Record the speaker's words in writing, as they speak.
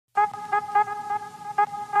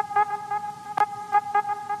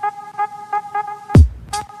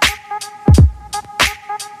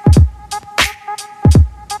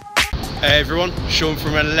Hey everyone, Sean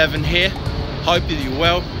from 11 here. Hope that you're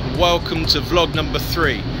well. Welcome to vlog number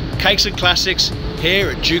 3, Cakes and Classics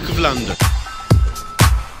here at Duke of London.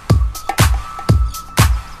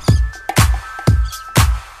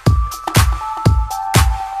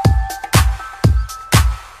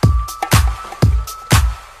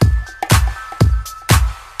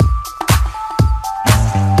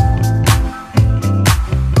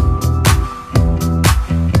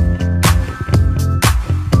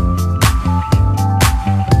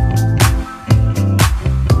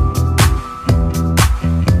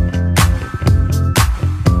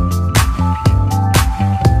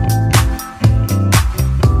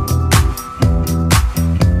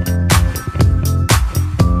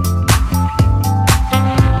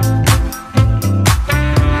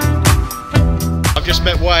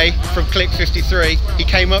 From Click 53, he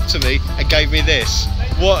came up to me and gave me this.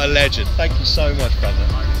 What a legend. Thank you so much, brother.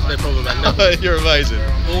 No problem, man. No problem. You're amazing.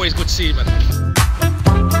 Always good to see you, man.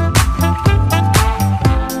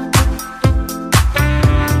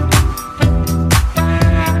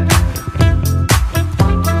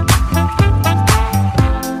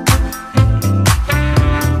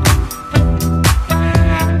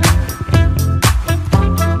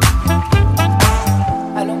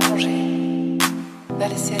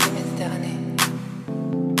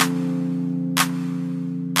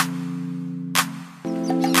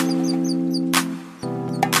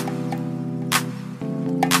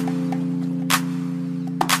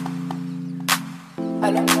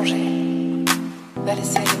 Allons plonger vers les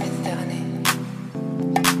ciels méditerranéens.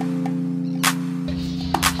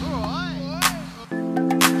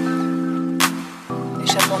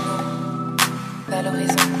 Échappons-nous vers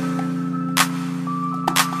l'horizon.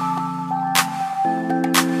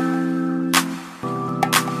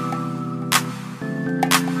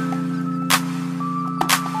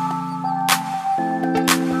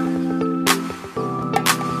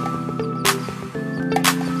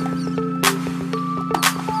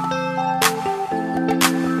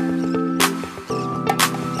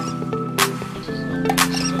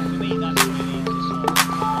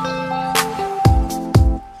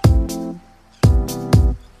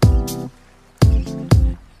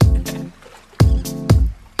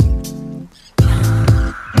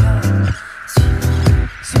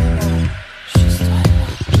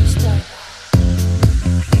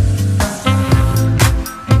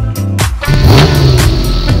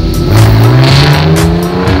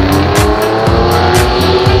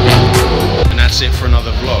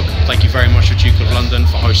 Thank you very much to Duke of London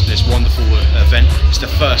for hosting this wonderful event. It's the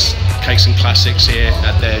first Cakes and Classics here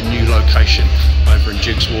at their new location over in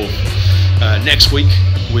Duke's Wharf. Next week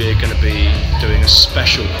we're going to be doing a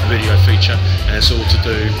special video feature, and it's all to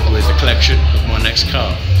do with the collection of my next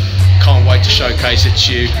car. Can't wait to showcase it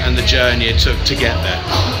to you and the journey it took to get there.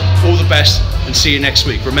 All the best and see you next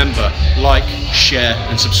week. Remember, like, share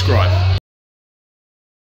and subscribe.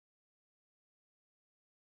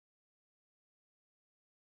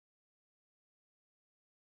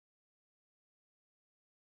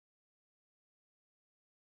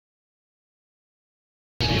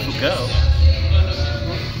 Go.